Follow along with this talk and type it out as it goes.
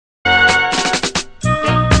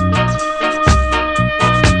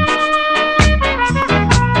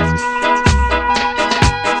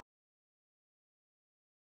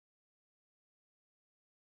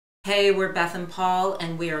Hey, we're Beth and Paul,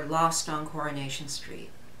 and we are lost on Coronation Street.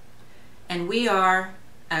 And we are,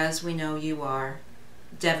 as we know you are,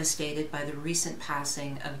 devastated by the recent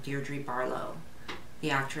passing of Deirdre Barlow, the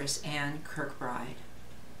actress Anne Kirkbride.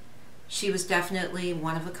 She was definitely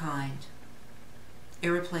one of a kind,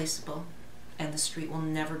 irreplaceable, and the street will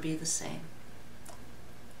never be the same.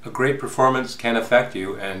 A great performance can affect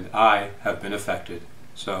you, and I have been affected,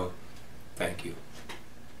 so thank you.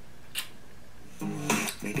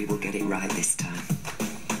 Maybe we'll get it right this time.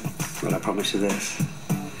 Well, I promise you this.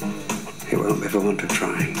 It won't be for want of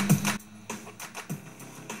trying.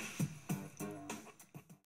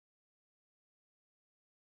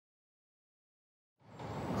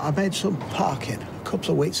 I made some parking a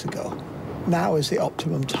couple of weeks ago. Now is the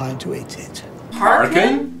optimum time to eat it.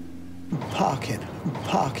 Parkin'? Parking.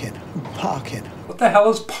 What the hell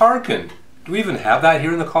is parkin'? Do we even have that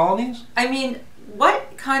here in the colonies? I mean,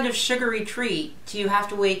 what kind of sugary treat do you have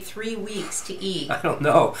to wait 3 weeks to eat? I don't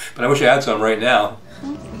know, but I wish I had some right now.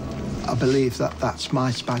 I believe that's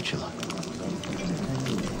my spatula.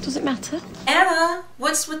 Does it matter? Anna,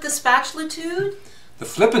 what's with the spatulitude? The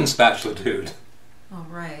flippin' spatulitude. Oh,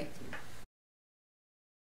 right.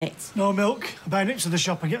 No milk. I buy it to the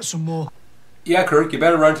shop and get some more. Yeah, Kirk, you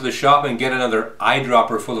better run to the shop and get another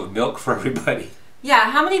eyedropper full of milk for everybody.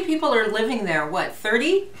 Yeah, how many people are living there? What,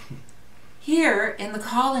 30? Here in the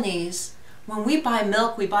colonies, when we buy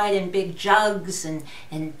milk, we buy it in big jugs and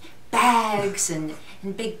bags and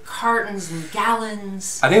big cartons and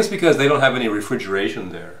gallons. I think it's because they don't have any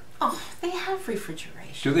refrigeration there. Oh, they have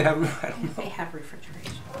refrigeration. Do they have? I don't know. They have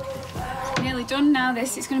refrigeration. Nearly done now,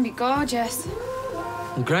 this. It's going to be gorgeous.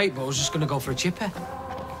 Great, but I was just going to go for a chippy.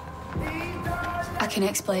 I can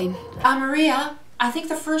explain. Maria, I think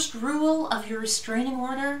the first rule of your restraining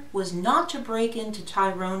order was not to break into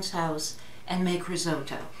Tyrone's house and make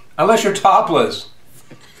risotto. Unless you're topless.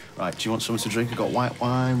 Right, do you want something to drink? I've got white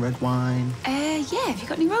wine, red wine. Yeah, have you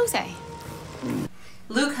got any rosé?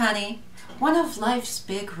 Luke, honey, one of life's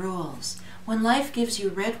big rules. When life gives you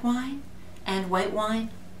red wine and white wine,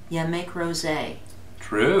 you make rosé.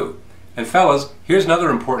 True. And fellas, here's another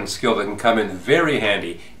important skill that can come in very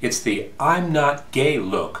handy. It's the I'm not gay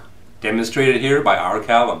look, demonstrated here by our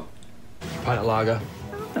Callum. Pint of lager.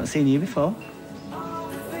 Not seen you before.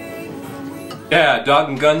 Yeah, dog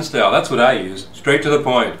and gun style, that's what I use. Straight to the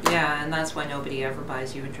point. Yeah, and that's why nobody ever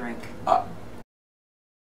buys you a drink.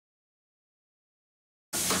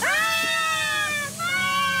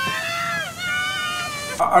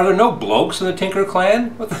 Are there no blokes in the Tinker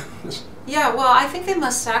clan? What the? Yeah, well, I think they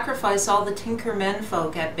must sacrifice all the Tinker men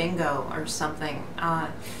folk at bingo or something.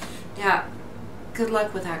 Yeah, good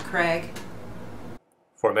luck with that, Craig.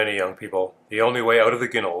 For many young people, the only way out of the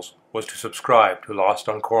ginnels was to subscribe to Lost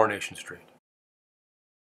on Coronation Street.